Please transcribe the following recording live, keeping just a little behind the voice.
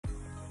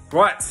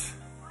Right,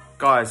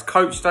 guys,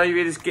 Coach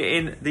David is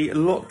getting the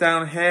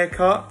lockdown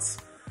haircut.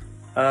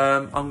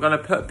 I'm going to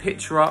put a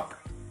picture up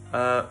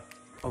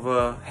of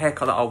a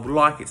haircut that I would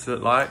like it to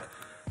look like.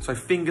 So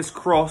fingers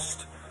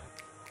crossed,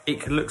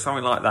 it can look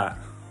something like that.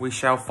 We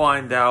shall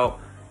find out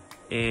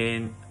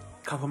in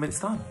a couple of minutes'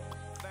 time.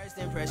 First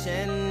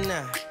impression,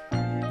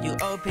 you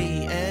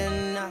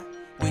OPN,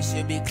 we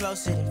should be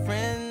closer than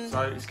friends.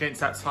 So it's getting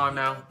to that time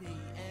now.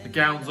 The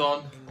gown's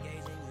on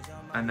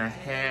and the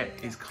hair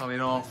is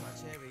coming off.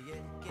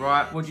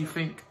 Right, what do you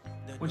think?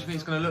 What do you think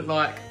it's going to look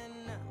like?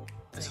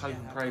 Let's hope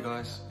and pray,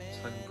 guys. Let's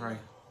hope and pray.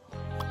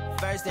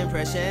 First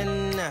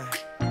impression,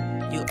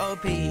 you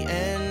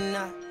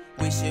OPN,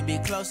 we should be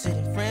closer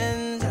than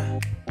friends.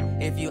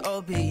 If you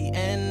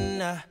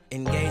OPN,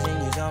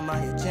 engaging you's on my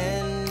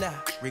agenda.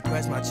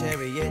 Request my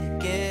chariot,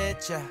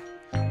 get ya.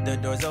 The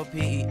door's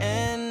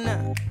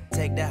OPN,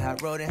 take the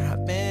hot road and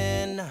hop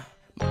in.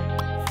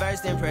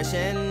 First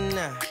impression,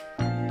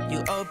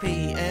 you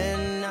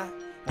OPN,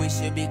 we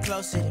should be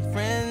closer than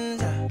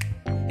friends.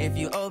 If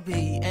you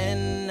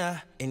OPN,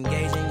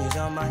 engaging you's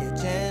on my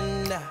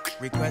agenda.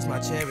 Request my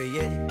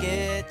chariot,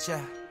 get ya.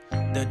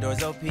 The door's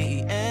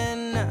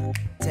OPN,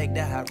 take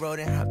the hot road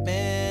and hop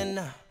in.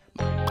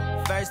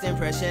 First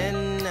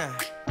impression,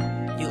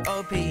 you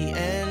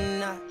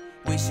OPN,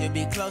 we should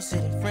be closer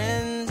than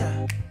friends.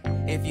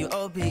 If you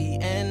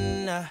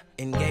OPN,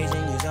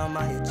 engaging you's on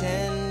my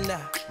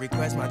agenda.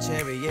 Request my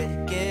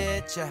chariot,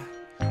 get ya.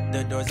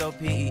 The door's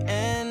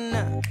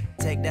OPN,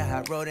 take the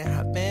hot road and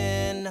hop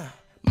in.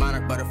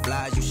 Monarch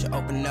butterflies, you should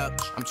open up.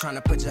 I'm trying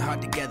to put your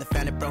heart together,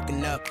 found it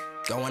broken up.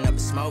 Going up in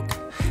smoke,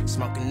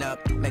 smoking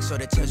up. Make sure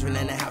the children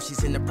in the house,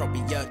 she's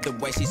inappropriate. The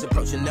way she's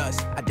approaching us,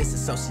 I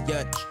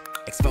disassociate.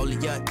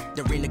 Exfoliate,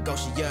 the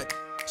renegotiate.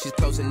 She's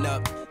closing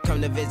up,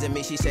 come to visit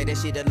me. She say that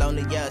she the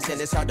loneliest, and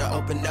it's hard to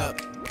open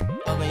up.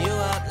 Open you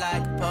up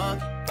like a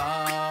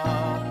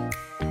Pokeball.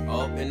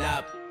 Open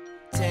up,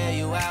 tear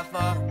you out for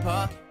a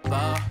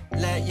Pokeball.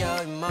 Let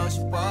your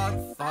emotion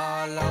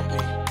waterfall on me.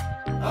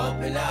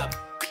 Open up.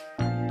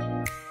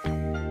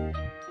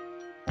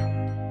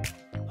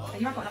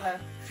 You have got another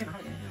trimmer,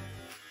 haven't you?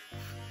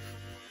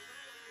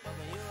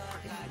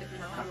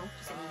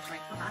 Just sitting all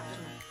straight. Not bad,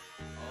 isn't it?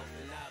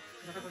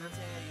 Because I don't want to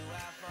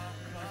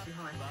too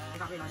high. They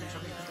can't realise it's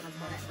something because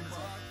they're next one.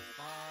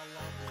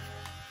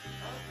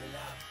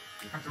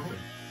 After all.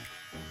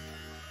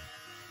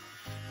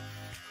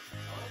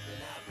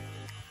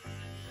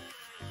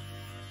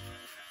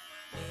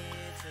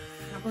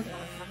 I've got it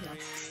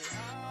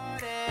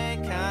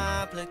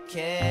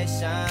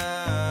Complications.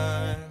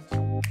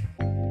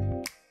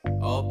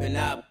 Open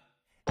up.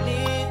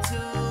 Need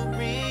to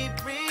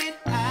reread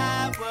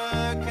our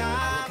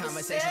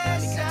conversation.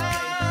 Got me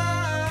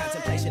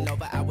contemplation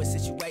over our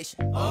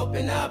situation.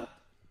 Open up.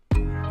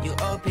 You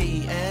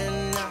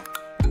OPN,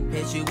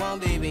 bitch, you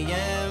won't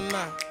BBM.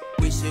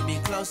 We should be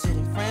closer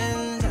than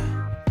friends.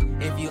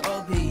 If you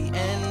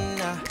OPN,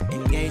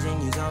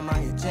 engaging you's on my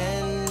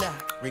agenda.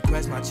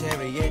 Request my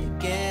chariot,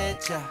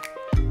 get ya.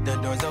 The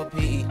door's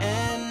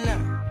OPN,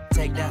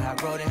 take the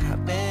hot road and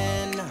hop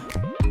in.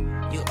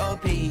 You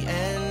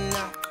OPN,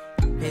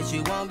 bitch,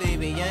 you won't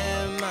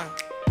BBM.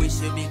 We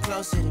should be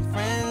closer than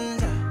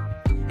friends.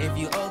 If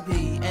you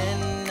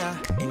OPN,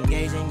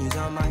 engaging you's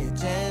on my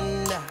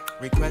agenda.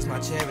 Request my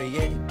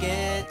chariot,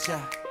 get ya.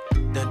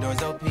 The door's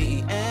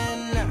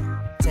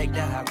OPN, take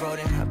the hot road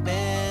and hop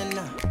in.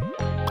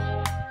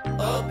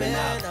 Open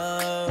up,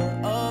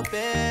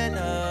 open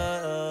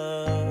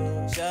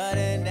up, shut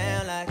it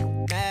down like a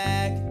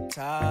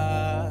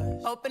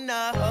Macintosh. Open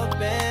up,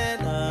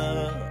 open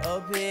up,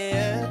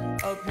 open,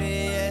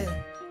 open.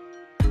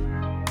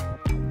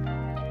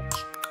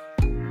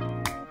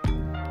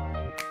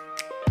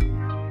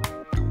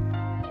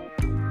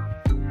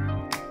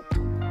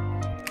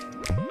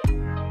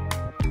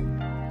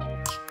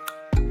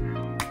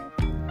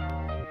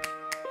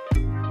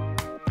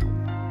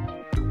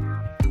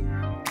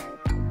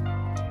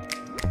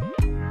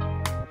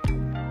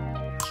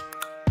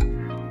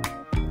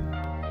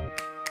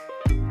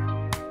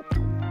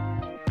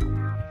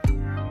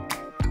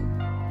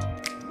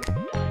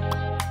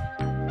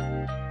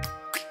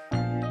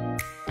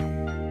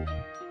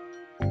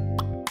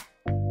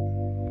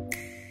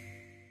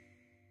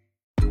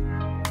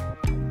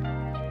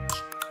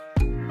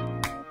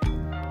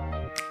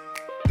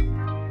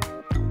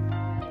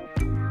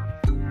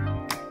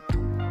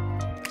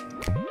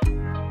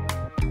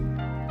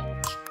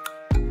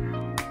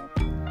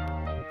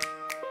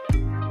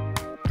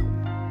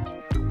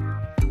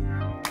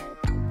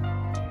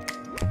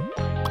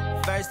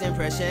 First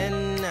impression,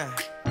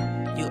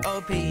 you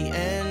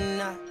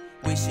OPN,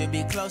 we should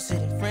be closer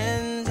than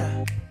friends.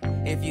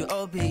 If you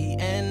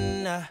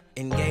OPN,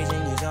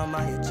 engaging you's on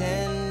my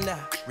agenda.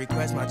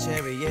 Request my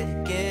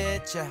chariot,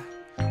 get ya.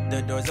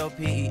 The door's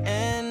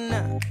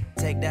OPN,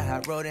 take the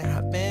hot road and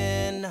hop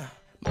in.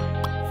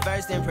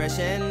 First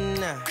impression,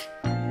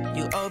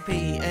 you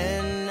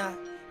OPN,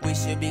 we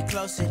should be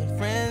closer than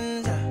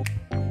friends.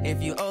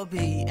 If you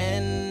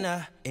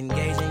OPN,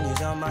 engaging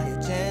you's on my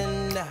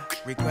agenda.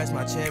 Request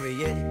my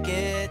chariot,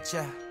 get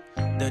ya.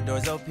 The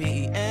door's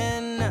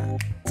open.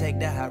 Take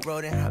the high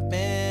road and hop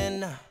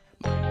in.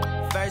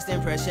 First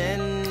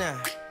impression,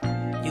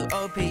 you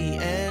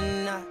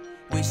OPN.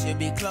 We should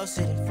be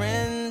closer than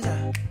friends.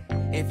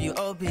 If you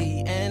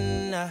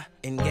OPN,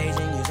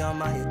 engaging you's on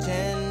my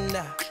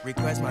agenda.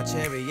 Request my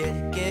chariot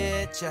to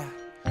get ya.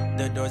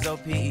 The door's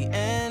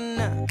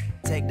OPN.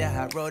 Take the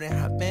high road and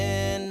hop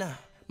in.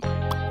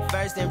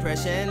 First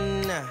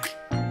impression,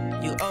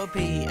 you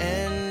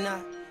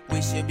OPN.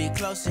 We should be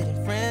closer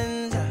than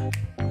friends.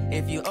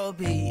 If you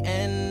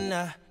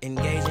OPN,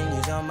 engaging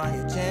you's on my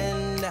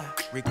agenda.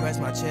 Request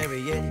my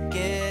chariot to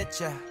get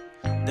ya.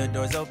 The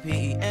door's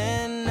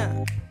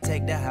OPN.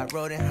 Take the high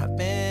road and hop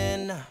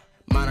in.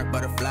 Monarch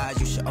butterflies,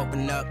 you should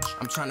open up.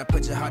 I'm trying to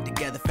put your heart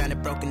together, found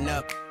it broken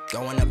up.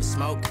 Going up in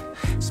smoke,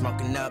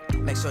 smoking up.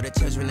 Make sure the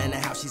children in the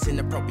house, she's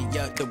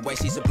inappropriate. The way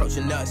she's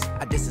approaching us,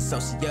 I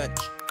disassociate.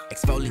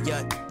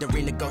 Exfoliate, the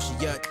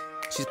renegotiate.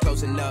 She's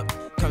closing up.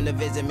 Come to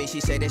visit me, she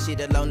say that she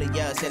the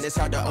loneliest, and it's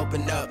hard to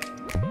open up.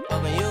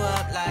 Open you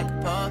up like a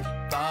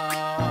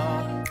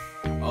Pokeball.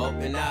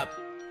 Open up,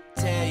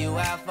 tear you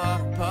out for a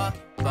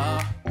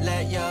Pokeball.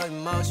 Let your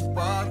emotions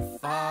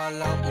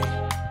waterfall on me.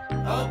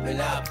 Open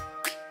up.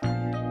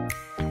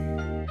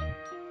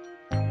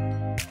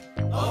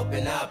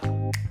 Open up.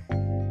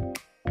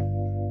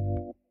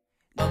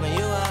 Open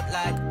you up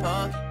like a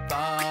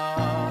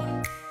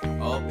Pokeball.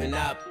 Open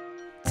up,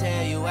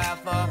 tear you out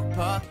for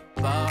a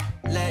Pokeball.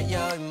 Let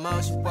your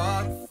emotions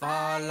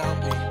waterfall on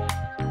me.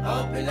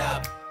 Open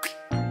up.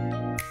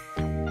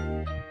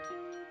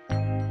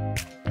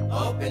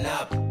 Open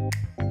up.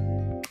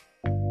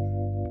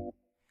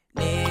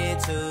 Need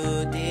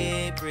to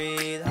deep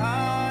breathe,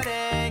 heart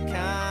and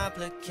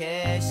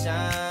complications.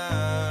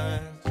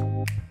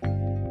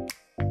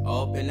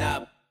 Open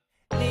up.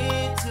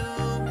 Need to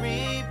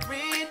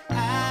reread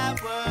our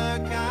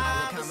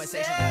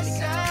conversation. Got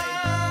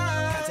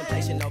me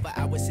contemplation over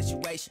our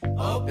situation.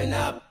 Open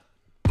up.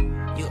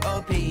 You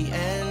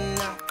OPN.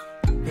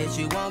 Bitch,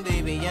 you won't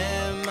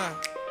BBM.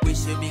 We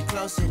should be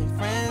closer than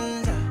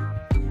friends.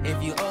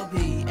 If you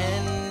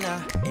OPN,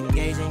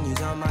 engaging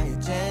you's on my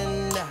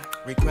agenda.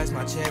 Request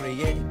my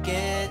chariot to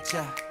get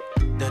ya.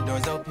 The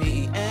door's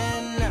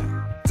OPN.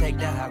 Take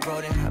the high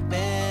road and hop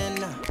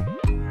in.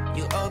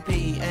 You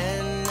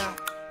OPN,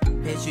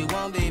 bitch, you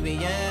won't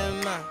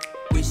BBM.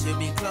 We should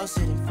be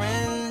closer than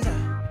friends.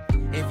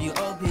 If you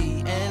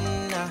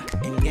OPN,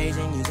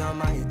 engaging you's on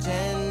my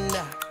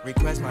agenda.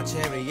 Request my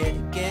chariot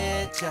to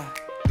get ya.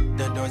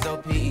 The door's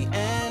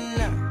OPN.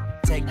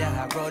 Take the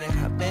high road and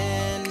hop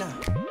in.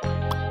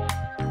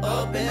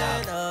 Open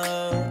up,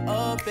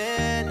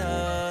 open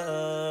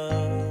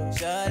up.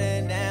 Shut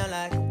it down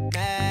like a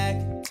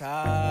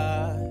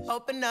Macintosh.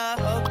 Open up,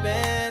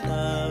 open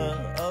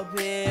up.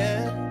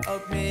 Open,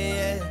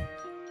 open.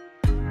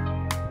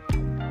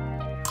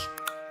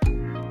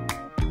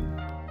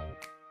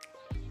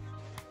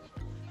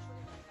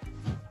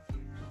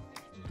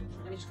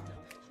 Let me just cut it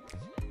off.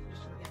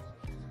 Just do it again.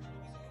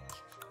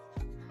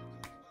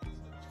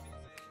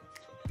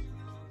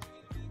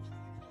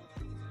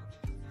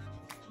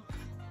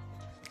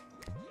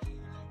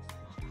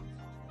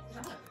 Does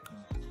that hurt?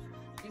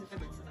 I think the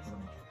fabric says it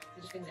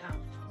just spins it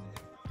out.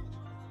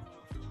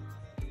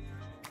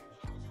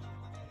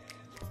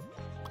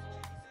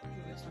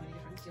 So many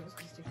different seals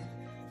and stupid.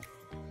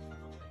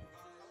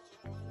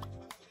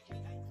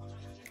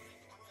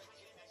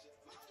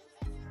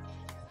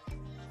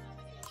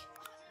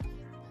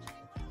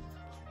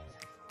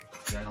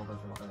 Yeah, I'll go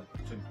for like a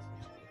 2.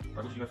 Right,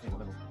 what did you go for? What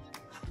level?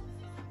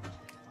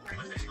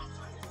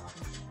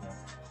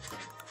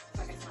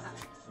 Okay, so like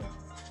that. Yeah.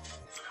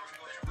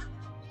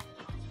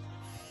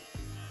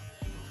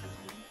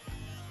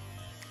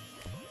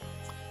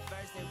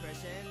 First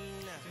impression,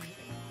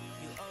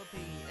 you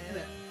OPN.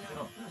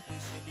 We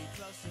should be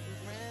closer than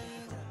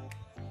friends.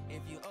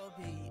 If you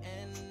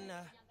OPN,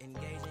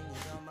 engaging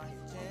is on my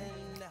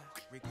agenda.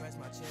 Request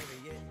my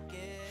chariot,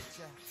 get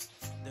ya.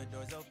 The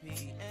door's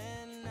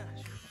OPN.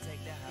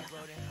 Take the high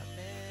road and hop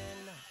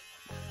in.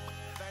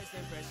 First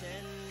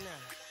impression,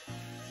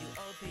 you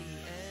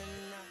OPN.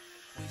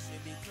 We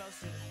should be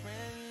closer than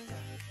friends.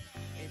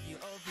 If you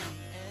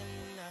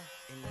OPN,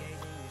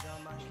 engaging is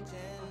on my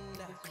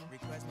agenda.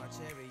 Request my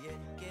chariot,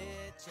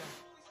 get ya.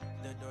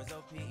 The door's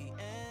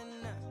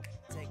OPN.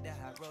 Take the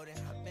high road and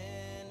hop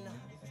in.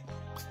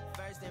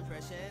 First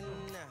impression,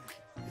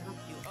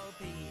 you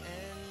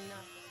OPN.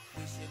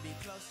 We should be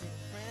closer than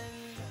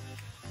friends.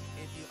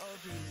 If you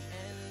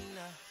OPN,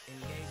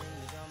 engaging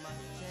is on my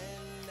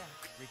agenda.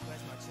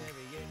 Request my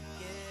chariot,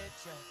 get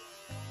ya.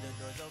 The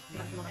door's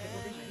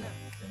OPN.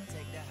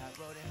 Take the high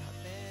road and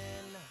hop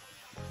in.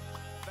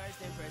 First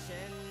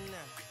impression,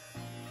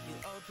 you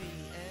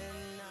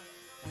OPN.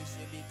 We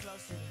should be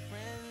closer than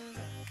friends.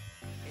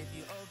 If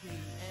you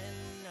OPN,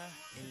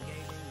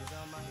 engaging is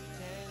on my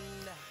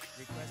agenda.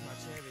 Request my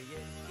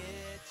chariot,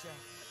 get ya.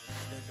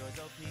 The door's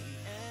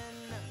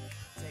OPN.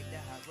 Take the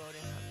high road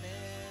and hop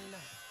in.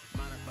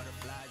 Monarch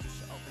butterflies, you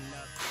should open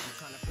up. I'm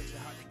trying to put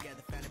your heart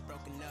together, found it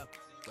broken up.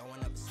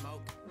 Going up in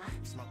smoke,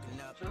 smoking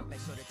up.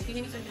 Make sure that If you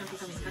need me to, I'll be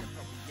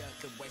coming.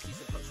 the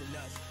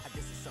us. I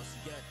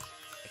disassociate,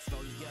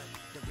 exfoliate,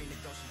 the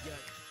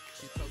renegotiate.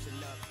 She's close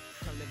enough.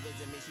 Come to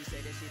visit me, she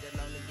said that she the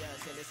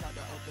loneliest, and it's hard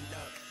to open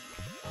up.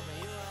 Open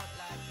you up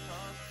like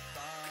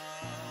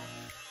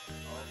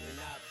open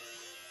up.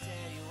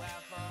 Tear you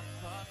out for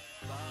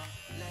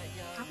let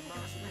your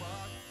emotions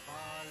walk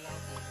all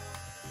over.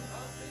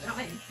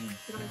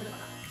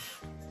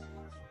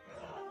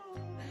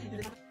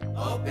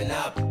 Open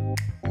up.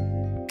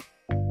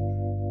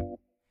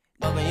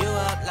 Open you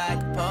up like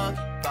a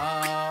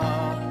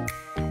Pokeball.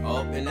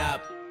 Open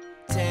up.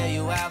 Tear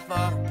you out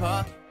for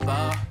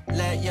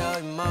let your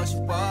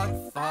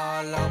emotions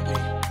fall on me.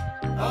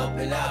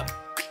 Open up.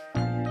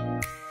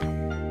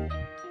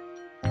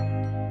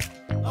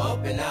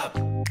 Open up.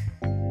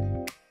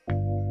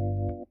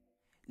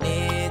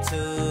 Need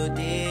to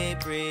deep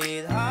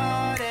breathe,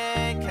 heart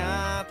and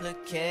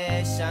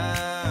complications.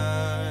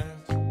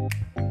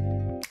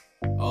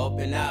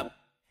 Open up.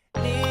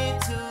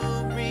 Need to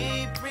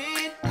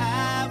reread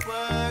our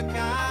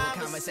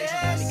conversation.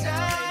 Got me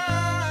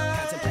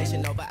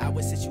contemplation over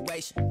our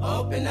situation.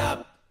 Open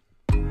up.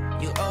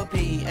 You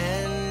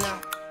OPN,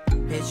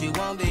 hit you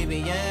on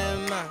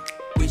BBM.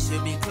 We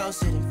should be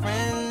closer than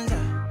friends.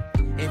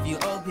 If you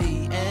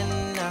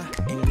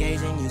OPN,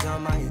 engaging you's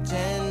on my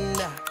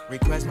agenda.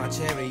 Request my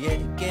chariot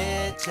to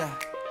get ya.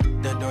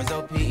 The door's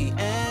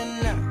OPN.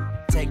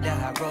 Take that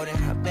high road and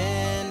hop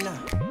in.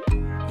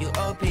 You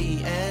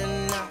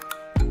OPN,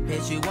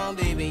 hit you on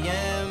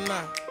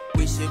BBM.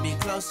 We should be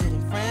closer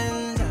than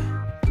friends.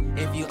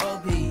 If you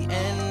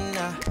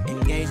OPN,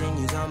 engaging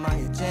you's on my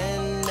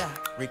agenda.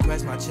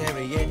 Request my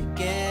chariot to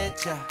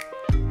get ya.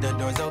 The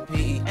door's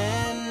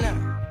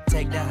OPN.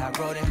 Take that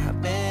high road and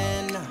hop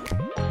in.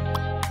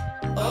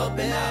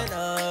 Open up,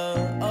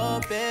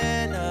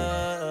 open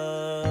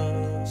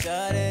up.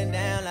 Shut it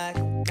down like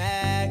a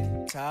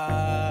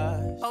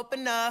Macintosh.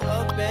 Open up,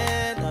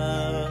 open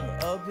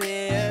up.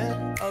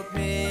 Open,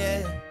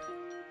 open.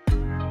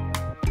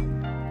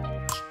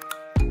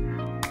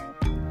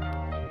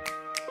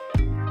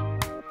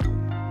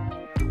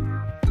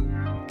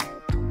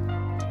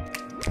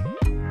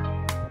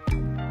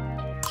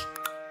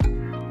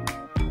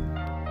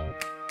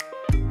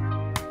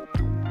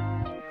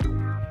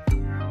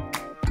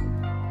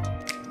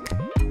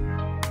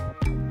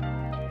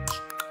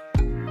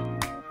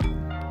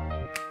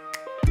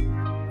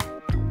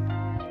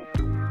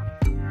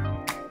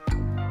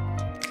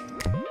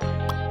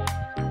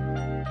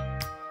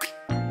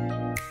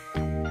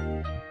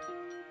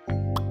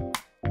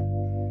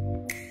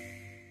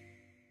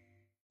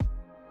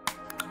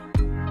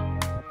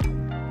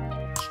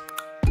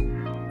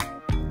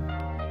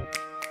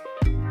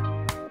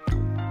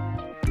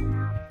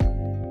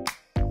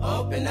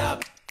 Open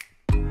up.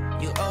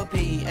 You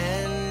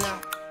OPN,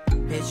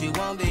 hit you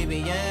on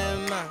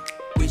BBM.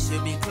 We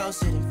should be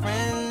closer than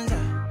friends.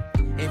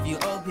 If you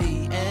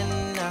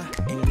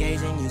OPN,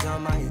 engaging you's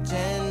on my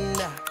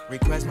agenda.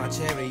 Request my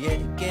chariot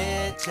to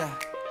get ya.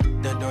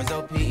 The door's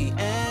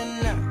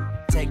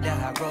OPN. Take that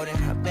high road and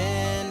hop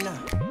in.